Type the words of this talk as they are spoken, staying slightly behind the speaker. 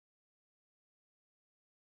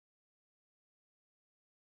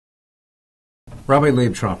Rabbi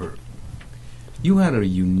Leib Tropper, you had a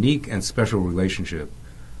unique and special relationship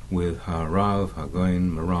with Rav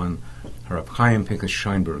HaGaon Rabbi Rav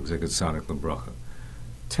Sheinberg Zekat Tzaddik L'Bracha.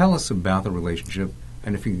 Tell us about the relationship,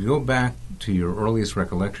 and if you could go back to your earliest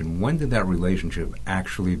recollection, when did that relationship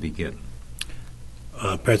actually begin?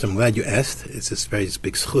 Perhaps I'm glad you asked. It's a very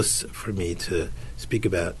big schus for me to speak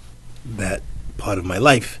about that part of my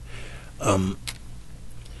life.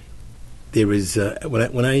 There is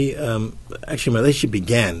when I actually my relationship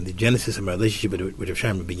began. The genesis of my relationship with Rav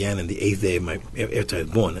Sheinberg began in the 8th day of after I was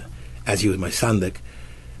born, as he was my sandik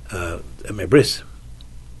at my bris.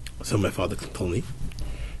 So my father told me,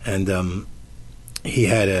 and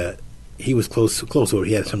he was close, or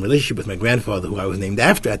he had some relationship with my grandfather, who I was named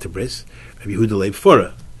after at the bris, Rabbi Leib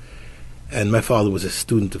Tropper. And my father was a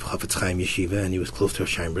student of Chafetz Chaim Yeshiva, and he was close to Rav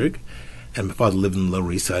Sheinberg. And my father lived in the Lower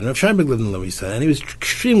East Side, and Rav Sheinberg lived in the Lower East Side, and he was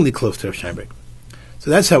extremely close to Rav Sheinberg. So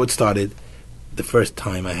that's how it started. The first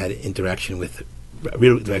time I had interaction with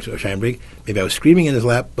real interaction with Rav Sheinberg. Maybe I was screaming in his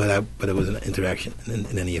lap, but it was an interaction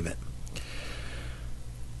in any event.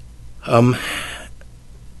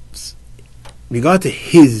 Regard to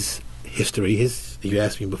his history, you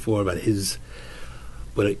asked me before about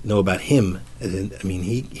what I know about him.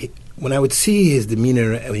 He when I would see his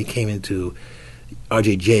demeanor when he came into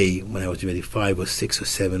RJJ when I was maybe 5 or 6 or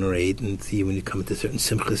 7 or 8, and see when you come into certain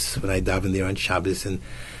simchas when I davened there on Shabbos, and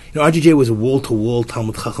RJJ was a wall-to-wall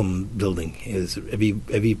Talmud Chacham building.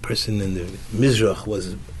 Every person in the Mizrach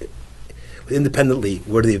was independently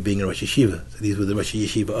worthy of being a Rosh Yeshiva. So these were the Rosh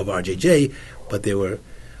Yeshiva of RJJ, but they were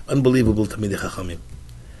unbelievable Talmidei Chachamim.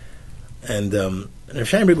 And Rav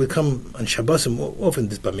Sheinberg would come on Shabbos, often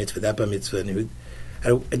this bar mitzvah, that bar mitzvah, and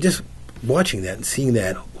just watching that and seeing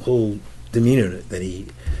that whole demeanor that he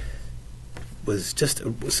was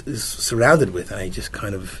surrounded with, and I just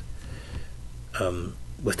kind of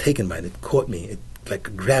was taken by it. It caught me, like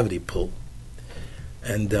a gravity pull.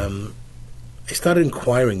 And I started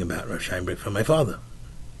inquiring about Rav Sheinberg from my father.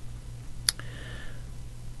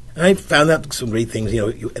 And I found out some great things.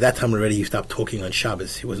 At that time already, he stopped talking on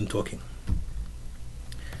Shabbos. He wasn't talking.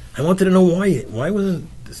 I wanted to know why. Why wasn't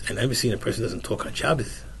this? I've never seen a person who doesn't talk on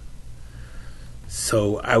Shabbos.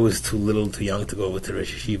 So I was too young to go over to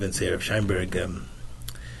Rosh Yeshiva and say, Rav Sheinberg,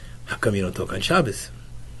 how come you don't talk on Shabbos?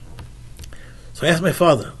 So I asked my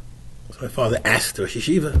father. So my father asked Rosh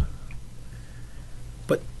Yeshiva.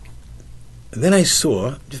 And then I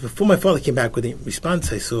saw, just before my father came back with the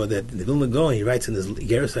response, I saw that in the Vilna Gaon, he writes in his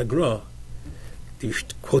Geras Agra, the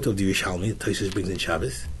quote of the Yerushalmi, the Tosfos brings in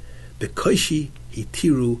Shabbos, Bekoshi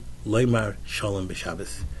hitiru loymar shalom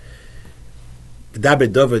b'Shabbos. The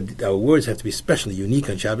Daber Dover, our words have to be especially unique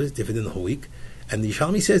on Shabbos, different than the whole week. And the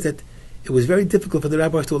Yerushalmi says that it was very difficult for the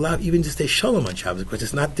rabbis to allow even to say shalom on Shabbos, because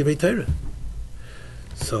it's not Divrei Torah.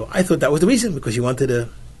 So I thought that was the reason, because he wanted to.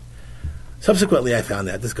 Subsequently, I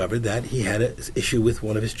discovered that he had an issue with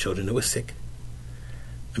one of his children who was sick,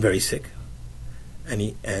 very sick, and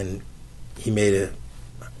he made a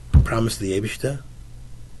promise to the Eibishter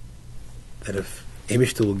that if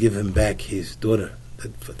Eibishter will give him back his daughter,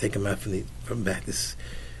 take him out from back this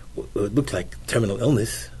what looked like terminal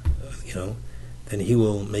illness, then he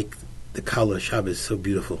will make the Kala Shabbos so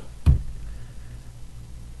beautiful.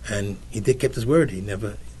 And he kept his word. He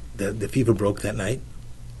never the fever broke that night.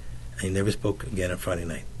 He never spoke again on Friday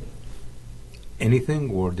night. Anything,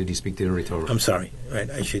 or did he speak Divrei Torah? I'm sorry, right?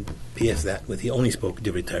 I should PS that with he only spoke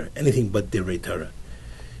Divrei Torah. Anything but Divrei Torah.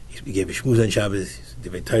 He gave a shmuz on Shabbos,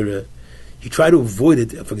 Divrei Torah. He tried to avoid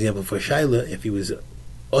it. For example, for Shaila, if he was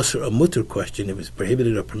usher or mutter question, if it was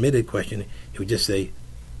prohibited or permitted question, he would just say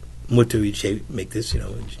mutter. He'd make this,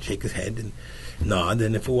 shake his head and nod.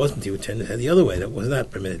 And if it wasn't, he would turn his head the other way. That was not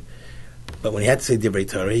permitted. But when he had to say Divrei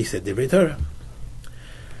Torah, he said Divrei Torah.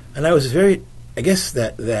 And I was I guess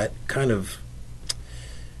that kind of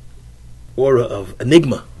aura of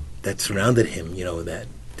enigma that surrounded him, that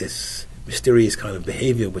this mysterious kind of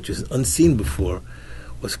behavior, which was unseen before,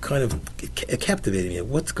 was kind of captivating me.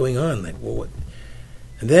 What's going on? Like, what?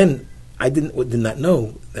 And then I did not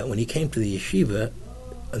know that when he came to the yeshiva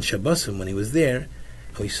on Shabbosim, when he was there,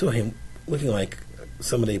 and we saw him looking like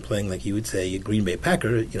somebody playing, like you would say, a Green Bay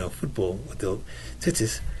Packer, football with the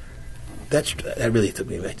tzitzis. That really took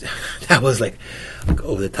me back. That was like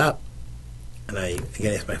over the top. And I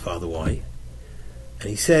again asked my father why. And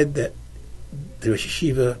he said that the Rosh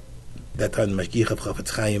Yeshiva, that time the Mashgiach of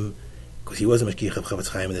Chafetz Chaim, because he was a Mashgiach of Chafetz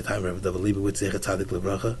Chaim at the time of Rabbi Leib Tropper,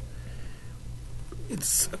 L'Bracha.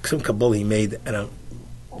 It's some Kabbalah he made, and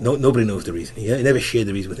nobody knows the reason. He never shared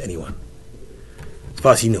the reason with anyone. As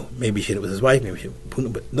far as he knew. Maybe he shared it with his wife,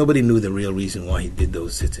 but nobody knew the real reason why he did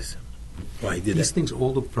those tzitzis. why he did These that. things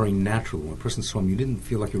all look very natural. When a person saw them, you didn't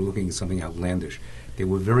feel like you were looking at something outlandish. They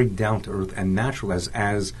were very down to earth and natural,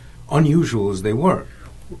 as unusual as they were.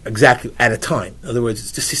 Exactly, at a time. In other words,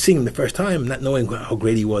 just seeing him the first time, not knowing how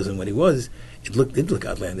great he was and what he was, did look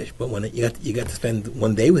outlandish. But when you got to spend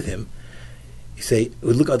one day with him, you say it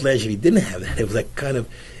would look outlandish if he didn't have that. It was like kind of,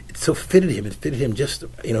 it so fitted him. It fitted him just,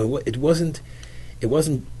 it wasn't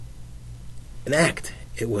an act.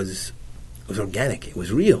 It was organic. It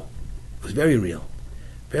was real. It was very real,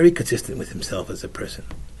 very consistent with himself as a person.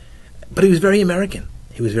 But he was very American.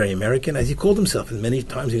 He was very American, as he called himself. And many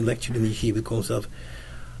times he lectured in the yeshiva, he called himself.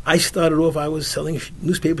 I started off, I was selling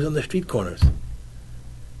newspapers on the street corners.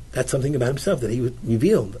 That's something about himself that he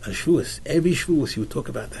revealed on Shavuos. Every Shavuos he would talk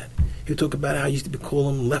about that. He would talk about how he used to call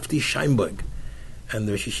him Lefty Scheinberg. And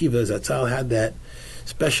the Rosh Yeshiva Zatzal had that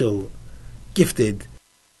special, gifted,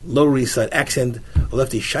 Lower East Side accent,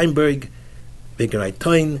 Lefty Sheinberg, big right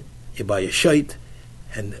toin, you buy a shite,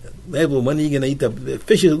 and when are you going to eat the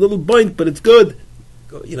fish is a little buoyant, but it's good.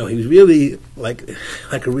 He was really like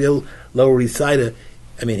a real Lower East Sider.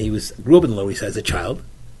 I mean, grew up in the Lower East Side as a child.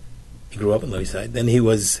 He grew up in the Lower East Side. Then he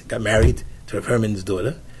got married to Rav Herman's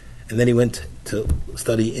daughter, and then he went to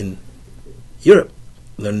study in Europe,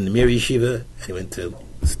 learned in the Mir Yeshiva, and he went to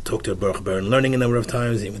talk to Baruch Baron Learning a number of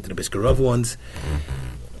times. He went to the Biskarov once,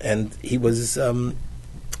 and he was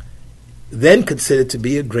then considered to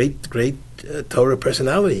be a great Torah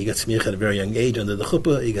personality. He got smicha at a very young age under the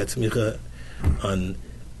chuppah. He got smicha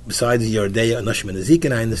besides the Yordeya, Anoshim and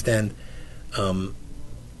Ezekiel, I understand,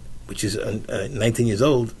 which is 19 years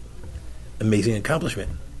old. Amazing accomplishment.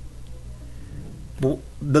 Well,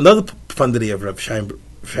 another profundity of Rav Sheinberg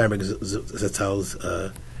Zatzal's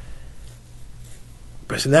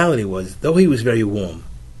personality was, though he was very warm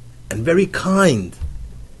and very kind,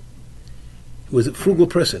 he was a frugal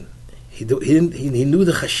person. He knew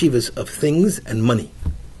the chashivas of things and money.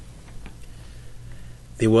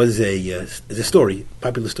 There was a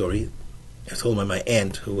popular story, I was told by my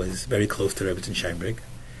aunt, who was very close to Rebbe Sheinberg.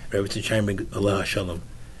 Rebbe Sheinberg, Allah Shalom,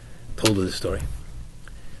 told her the story.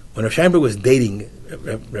 When Rav Sheinberg was dating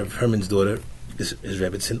Rav Herman's daughter, his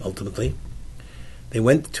Rebbetzin, ultimately, they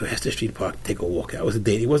went to Hester Street Park to take a walk. That was a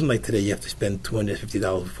date. It wasn't like today you have to spend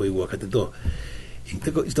 $250 before you walk out the door. He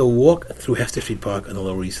used to walk through Hester Street Park on the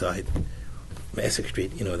Lower East Side, Essex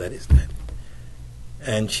Street, that is.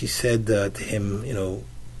 And she said to him,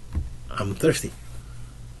 I'm thirsty.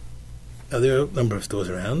 Now, there are a number of stores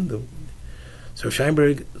around. So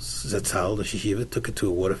Sheinberg Zatzal, the Shishiva, took it to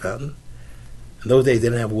a water fountain. In those days, they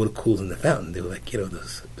didn't have water coolers in the fountain. They were like,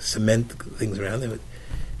 those cement things around.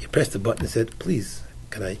 He pressed the button and said, please,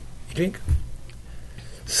 can I drink?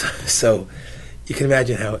 So you can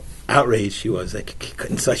imagine how outraged she was. Like,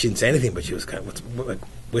 she didn't say anything, but she was kind of,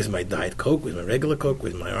 where's my Diet Coke? Where's my regular Coke?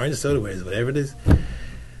 Where's my orange soda? Where's whatever it is?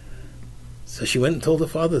 So she went and told her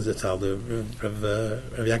father, Zatzal, Rav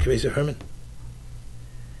Yaakov Herman.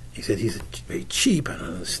 He said, he's very cheap. I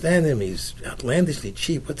don't understand him. He's outlandishly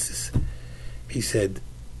cheap. What's this? He said,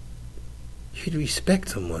 you should respect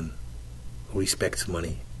someone who respects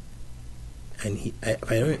money. And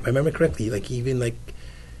if I remember correctly, he even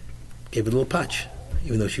gave a little patch,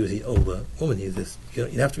 even though she was an older woman. He says, you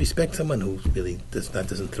have to respect someone who really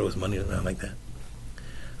doesn't throw his money around like that.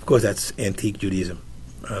 Of course, that's antique Judaism,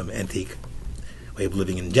 antique way of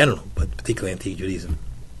living in general, but particularly antique Judaism.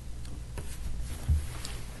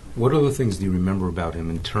 What other things do you remember about him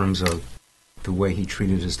in terms of the way he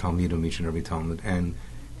treated his Talmidim, each and every Talmud, and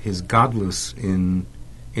his godless in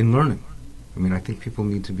learning? I mean, I think people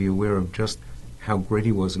need to be aware of just how great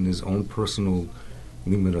he was in his own personal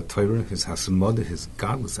limud Torah, his hasamad, his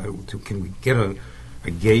godless. Can we get a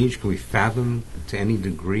gauge? Can we fathom to any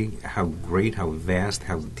degree how great, how vast,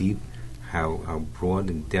 how deep, how broad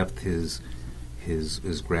in depth his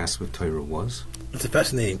grasp of Torah was? It's a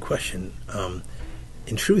fascinating question.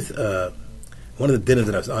 In truth, one of the dinners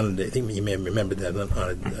that I was on, I think you may have remembered that I was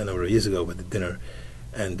on a number of years ago, but the dinner,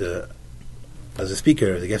 and as a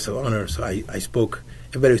speaker, as a guest of honor, so I spoke.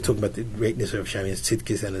 Everybody was talking about the greatness of Shami's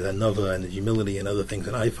tzidkis and his anova and his humility and other things,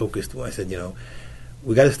 and I focused. I said,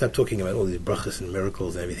 we got to stop talking about all these brachas and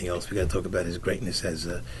miracles and everything else. We got to talk about his greatness as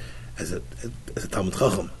a Talmud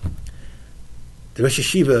Chacham. The Rosh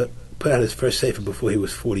Yeshiva put out his first sefer before he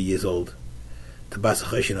was 40 years old. Tabas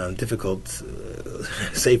HaChoshen, on difficult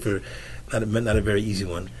sefer, not a very easy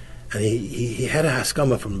one, and he had a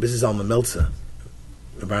haskama from Mrs. Alma Meltzer,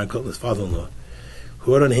 Baron Kotler's father-in-law,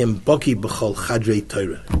 who wrote on him Baki B'chol Chadrei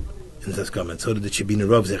Torah in his haskama, and so did the Shebina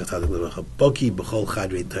Rav Zechat Tzadik Levacha. Baki B'chol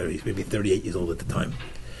Chadrei Torah. He's maybe 38 years old at the time.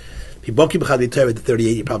 If he Baki B'chadrei Torah at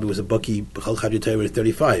 38, he probably was a Baki B'chol Chadrei Torah at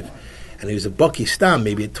 35. and he was a Bucky Stam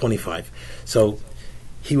maybe at 25. So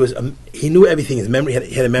he knew everything. His memory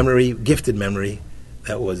he had a memory, gifted memory,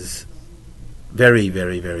 that was very,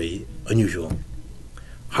 very, very unusual,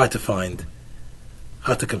 hard to find,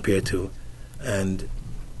 hard to compare to, and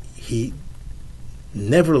he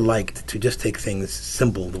never liked to just take things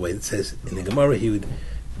simple the way it says in the Gemara. He would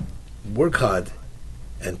work hard,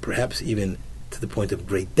 and perhaps even to the point of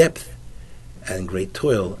great depth and great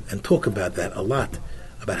toil, and talk about that a lot,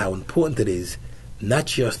 about how important it is, not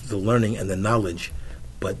just the learning and the knowledge,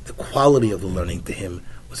 but the quality of the learning to him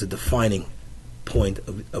was a defining point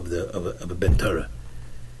of a Ben Torah.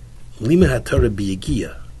 Limud HaTorah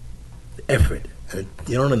b'yigia, the effort. And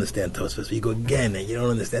you don't understand Tosfos, so you go again, and you don't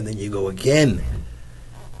understand, then you go again.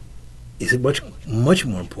 Is it much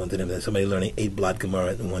more important to him than somebody learning 8 blot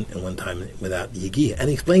Gemara in one time without Yigiyah? And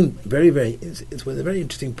he explained it was a very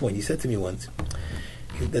interesting point. He said to me once,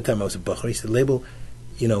 at that time I was a Bachar, he said, Label,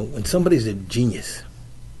 when somebody's a genius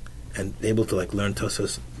and able to learn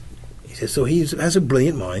Tosfos, he says, so he has a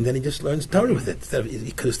brilliant mind and he just learns Torah with it. Instead of,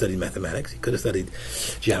 he could have studied mathematics, he could have studied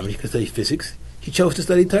geometry, he could have studied physics. He chose to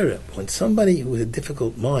study Torah. When somebody who has a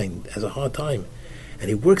difficult mind has a hard time, and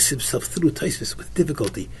he works himself through Tosfos with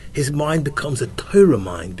difficulty, his mind becomes a Torah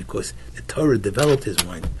mind because the Torah developed his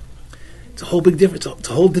mind. It's a whole big difference. It's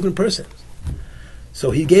a whole different person. So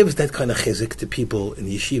he gave us that kind of chizuk to people in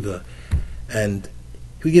the yeshiva, and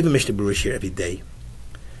we give a Mishnah Baruch here every day.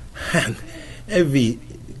 And every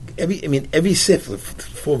sif,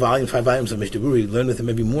 4 volumes, 5 volumes of Mishnah Baruch, we learn with him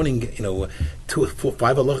every morning, 2, 4,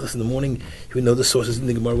 5 halachas in the morning. He would know the sources in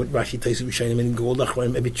the Gemara with Rashi, Taisu, Sheinberg, and Gold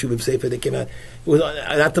Achronim, every Chuv Sefer that came out. It was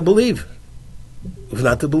not to believe. It was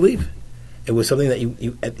not to believe. It was something that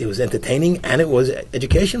it was entertaining and it was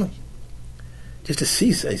educational. Just to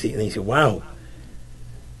see, and you say, wow,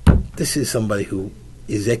 this is somebody who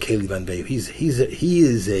is Zekeli Van Veyu.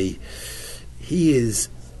 He is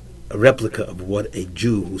a replica of what a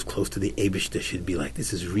Jew who's close to the Eibishter should be like.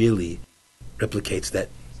 This is really replicates that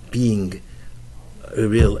being a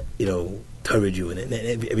real, Torah Jew in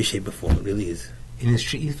every shape or form. It really is. In his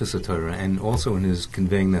She'ifas of Torah, and also in his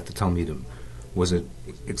conveying that to Talmidim, was it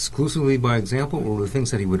exclusively by example, or were there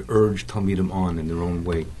things that he would urge Talmidim on in their own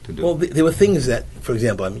way to do? Well, there were things that, for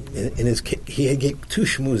example, he gave 2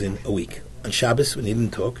 shmuzin a week. On Shabbos, when he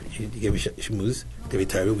didn't talk, he gave a shmuz, Divrei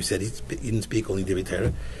Torah. We said he didn't speak, only Divrei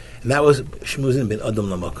Torah. And that was shmuzin ben Adam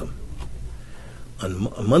lamakam.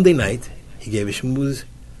 On Monday night, he gave a shmuz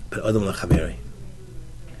ben Adam lachaveri.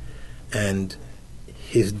 And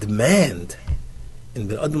his demand in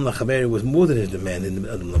ben Adam lachaveri was more than his demand in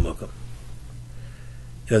ben Adam lamakam.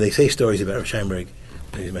 They say stories about Rav Sheinberg,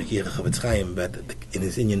 when he was Makir Chavetz Chaim, about in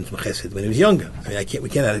his Inyan Chesed when he was younger. We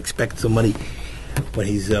cannot expect somebody when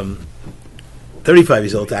he's 35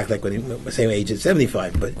 years old to act like when he was the same age at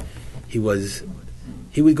 75. But he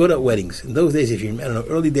would go to weddings. In those days,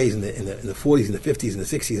 early days in the 40s and the 50s and the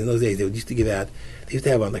 60s, in those days, they used to give out. They used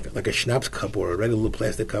to have on like a schnapps cup or a regular little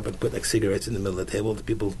plastic cup and put cigarettes in the middle of the table. The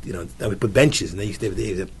people, now we put benches, and they used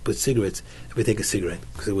to put cigarettes. Everybody take a cigarette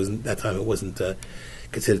because it wasn't that time. It wasn't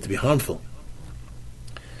considered to be harmful.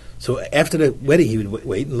 So after the wedding, he would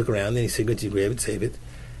wait and look around, and his cigarettes, he'd grab it, save it,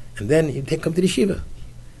 and then he'd come to the yeshiva.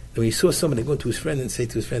 And when he saw somebody go to his friend and say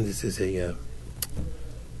to his friend, "This is a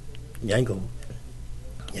Yankel,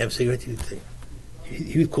 you have a cigarette?"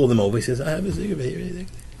 He would call them over. He says, "I have a cigarette here."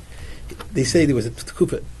 They say there was a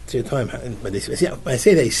tekufa to a time, but when I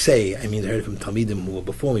say they say, I mean I heard it from Talmidim who were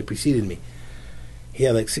before me, preceded me. He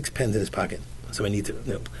had 6 pens in his pocket. So I need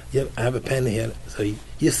to. I have a pen here. So he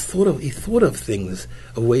thought of things,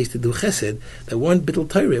 of ways to do chesed that weren't bittul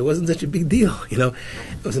Torah. It wasn't such a big deal. It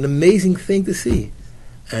was an amazing thing to see.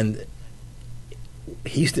 And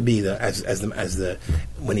he used to be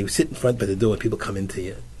when he would sit in front by the door, people come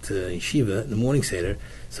into yeshiva in the morning seder.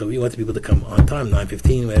 So we wanted people to come on time,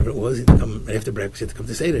 9:15, whatever it was. He'd come right after breakfast. He had to come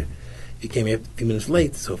to seder. If he came a few minutes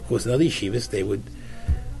late, so of course in other yeshivas they would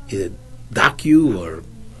either dock you or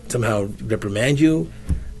somehow reprimand you.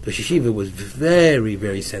 The yeshiva was very,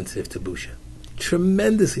 very sensitive to busha,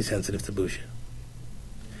 tremendously sensitive to busha.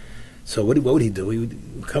 So what would he do? He would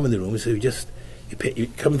come in the room. So you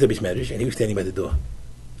come into the medrash, and he was standing by the door.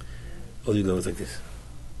 All you do was like this.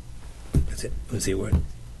 That's it. Wouldn't say a word.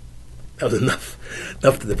 That was enough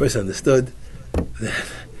that the person understood.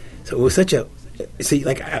 So it was such a. See,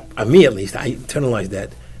 me at least, I internalized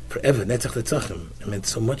that forever. Netzach Tetzachim. It meant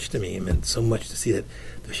so much to me. It meant so much to see that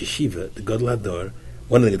the yeshiva, the Gadol Hador,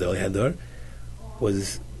 one of the Gadol Hador,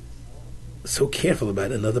 was so careful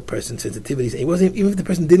about another person's sensitivities. It wasn't even if the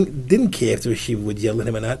person didn't care if the yeshiva would yell at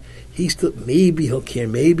him or not. He still maybe he'll care.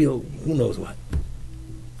 Maybe who knows what.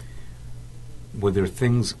 were there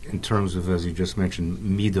things in terms of, as you just mentioned,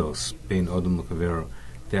 midos, bein odom l'kavero,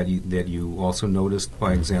 that you also noticed,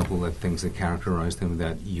 by example, that things that characterized him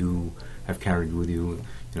that you have carried with you,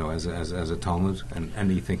 as a Talmud,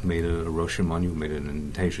 and you think made a roshim on you, made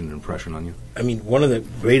an impression on you? I mean, one of the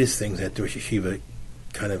greatest things that the Rosh Yeshiva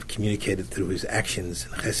kind of communicated through his actions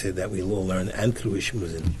and chesed that we all learn, and through his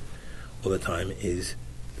shmuzin all the time, is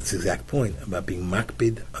this exact point about being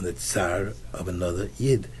makbid on the tsar of another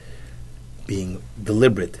yid, being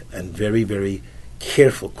deliberate and very, very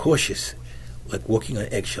careful, cautious, like walking on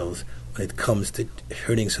eggshells when it comes to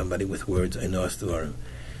hurting somebody with words. I know Astuvarim.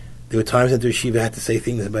 There were times that the yeshiva had to say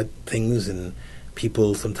things about things, and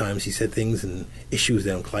people, sometimes he said things and issues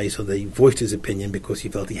that Klai, so they voiced his opinion because he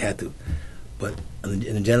felt he had to. But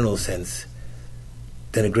in a general sense,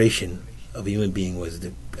 denigration of a human being was,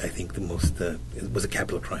 I think, the most, it was a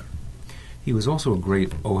capital crime. He was also a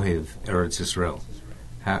great Ohev Eretz Yisrael.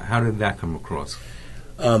 How did that come across?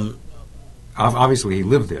 Obviously, he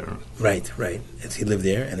lived there. Right. He lived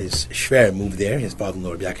there, and his shver moved there. His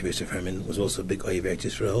father-in-law, Rabbi Yaakov Yosef Herman, was also a big Ohev Eretz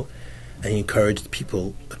Yisrael, and he encouraged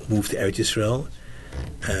people to move to Eretz Yisrael,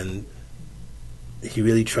 and he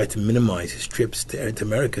really tried to minimize his trips to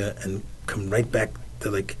America and come right back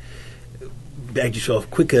to back yourself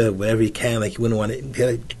quicker wherever you can. Like, you wouldn't want to. If you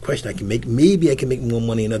had a question, maybe I can make more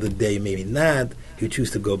money another day, maybe not. He would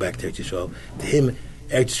choose to go back to Eretz Yisrael. To him,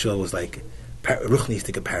 Eretz Yisrael was like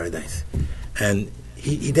ruchnistic a paradise, and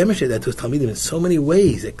he demonstrated that to his talmidim in so many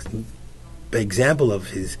ways. By example of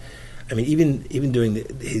his, I mean, even during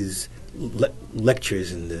his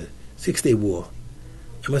lectures in the 6-Day War,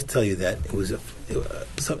 I must tell you that it was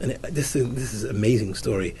this is an amazing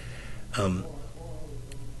story.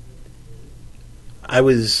 I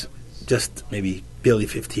was just maybe barely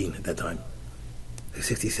 15 at that time,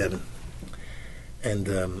 67, and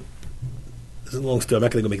this is a long story. I'm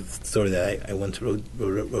not going to go make the story that I once wrote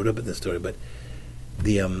up in this story, but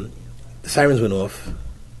the sirens went off,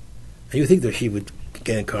 and you think that she would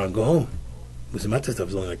get in a car and go home. It was a matter stuff.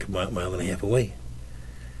 It was only like a mile and a half away.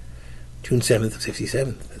 June 7th of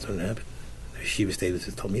 67, that's when it happened. The yeshiva stayed with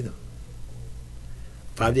his talmidim.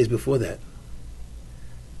 5 days before that,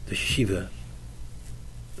 the yeshiva,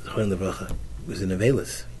 was in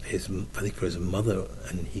Avelis. I think for his mother,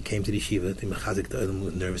 and he came to the yeshiva. The mechazik Ta'alim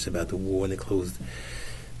was nervous about the war, and they closed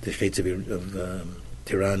the straits of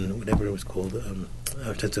Tehran, whatever it was called.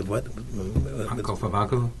 Sense of what? Gulf of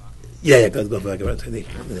Aqaba? Yeah, Gulf of Aqaba. So they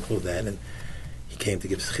closed that, and he came to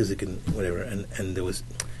give us chizik and whatever. And there was,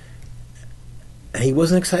 and he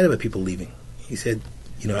wasn't excited about people leaving. He said,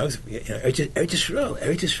 Eretz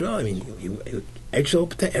Yisrael. I mean, Eretz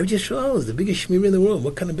Yisrael is the biggest shmira in the world.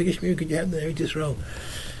 What kind of biggest shmira could you have in Eretz Yisrael?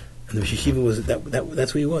 And the yeshiva was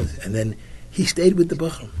that's where he was. And then he stayed with the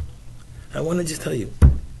Bachram. I want to just tell you,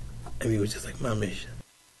 I mean, it was just like mamish.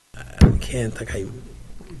 I can't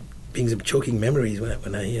being some choking memories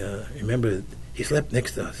when I remember he slept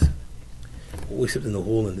next to us. We slept in the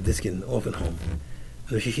hall in the Diskin orphan home.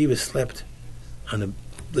 And the yeshiva slept on a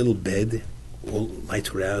little bed. All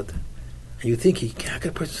lights were out, and you think how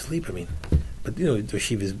could a person sleep? I mean, but the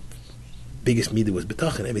yeshiva's biggest midah was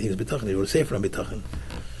betachin. Everything was betachin. They wrote a sefer on betachin.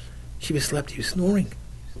 Yeshiva slept. He was snoring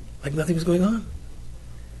like nothing was going on.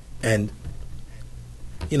 And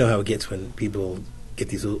you know how it gets when people get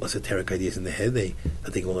these little esoteric ideas in their head. They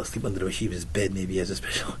think, well, I'll sleep under the yeshiva's bed. Maybe as a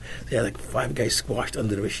special. They had like 5 guys squashed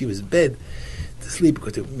under the yeshiva's bed to sleep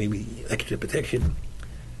because there maybe extra protection.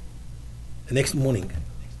 The next morning,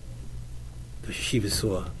 the yeshiva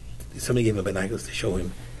saw, somebody gave him binoculars to show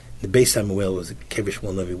him. The Beis Samuel was a Kevish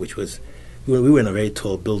Molnavi, which was, we were in a very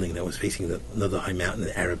tall building that was facing another high mountain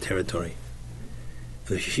in Arab territory.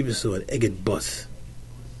 And the yeshiva saw an Egged bus,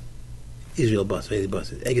 Israel bus,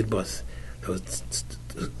 Egged bus,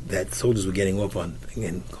 that soldiers were getting off on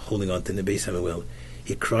and holding on to the Beis Samuel.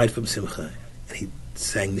 He cried from Simcha, and he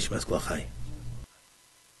sang Nishmas Glachai.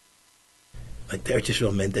 Like the Eretz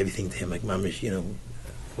Yisrael meant everything to him, like mamish,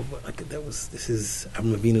 this is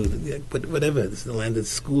Avram Avinu, but whatever. This is the land of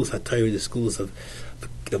schools, HaTorah, the schools of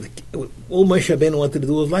all Moshe Rabbeinu wanted to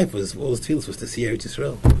do all his life was all his tefillos was to see Eretz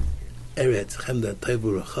Yisrael. Eretz, Chemda,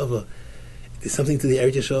 Tovu, Rachava. There's something to the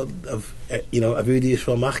Eretz Yisrael of Avidu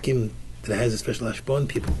Yisrael Machkim that has a special hashbon,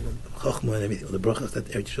 people, Chachma and everything, all the brachas that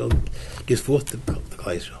Eretz Yisrael gives forth to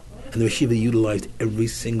Klal Yisrael. And the yeshiva utilized every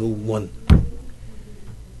single one.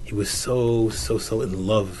 He was so in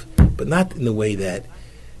love, but not in the way that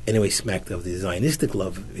anyway smacked of the Zionistic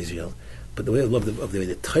love of Israel, but the way of love of the way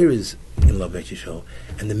the Torah is in love of Eretz Yisrael,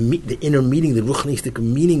 and the inner meaning, the ruchnistic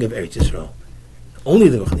meaning of Eretz Yisrael, only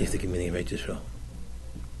the ruchnistic meaning of Eretz Yisrael.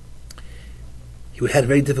 He would have had a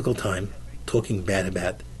very difficult time talking bad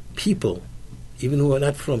about people even who are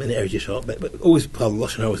not from in Eretz Yisrael, but always probably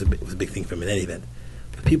Lashon Hara was a big thing for him in any event.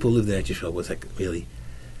 But people who lived in Eretz Yisrael was like really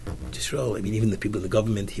Yisrael. I mean, even the people in the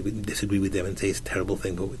government, he would disagree with them and say it's a terrible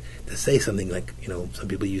thing. But to say something like, some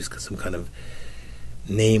people use some kind of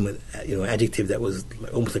name, adjective that was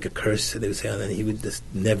almost like a curse, they would say, and then he would just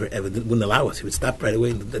never ever wouldn't allow us. He would stop right away.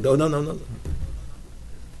 And, no.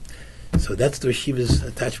 So that's the Yeshiva's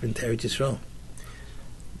attachment to Eretz Yisrael.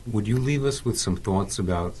 Would you leave us with some thoughts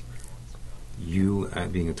about you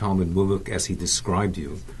being a Talmud Muvuk as he described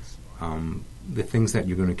you, the things that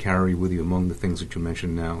you're going to carry with you among the things that you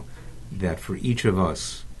mentioned now, that for each of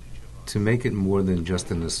us, to make it more than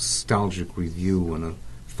just a nostalgic review and a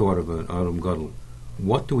thought of an Adam Gadol,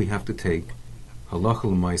 what do we have to take, halacha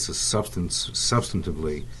l'maisa,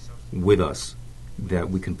 substantively, with us, that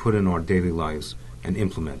we can put in our daily lives and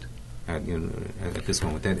implement at this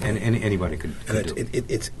moment, that anybody could do?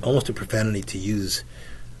 It's almost a profanity to use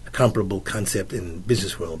a comparable concept in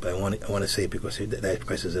business world, but I want to say it because that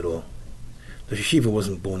expresses it all. The Yeshiva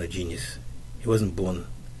wasn't born a genius. He wasn't born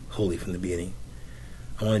holy from the beginning.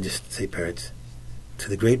 I want to just say, parrots, to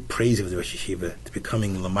the great praise of the Rosh Yeshiva, to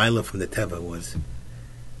becoming Lamaila from the Teva was,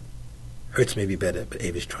 hurts may be better, but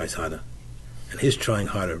Avish tries harder. And his trying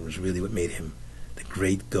harder was really what made him the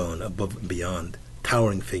great Gaon, above and beyond,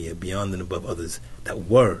 towering figure, beyond and above others that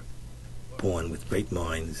were born with great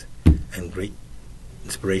minds and great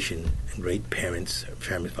inspiration and great parents.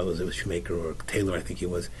 Family fathers, it was Shoemaker or Taylor, I think he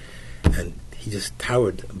was. And he just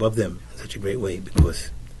towered above them in such a great way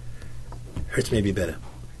because hurts may be better,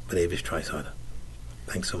 but Avish tries harder.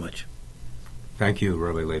 Thanks so much. Thank you,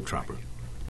 Rabbi Leib Tropper.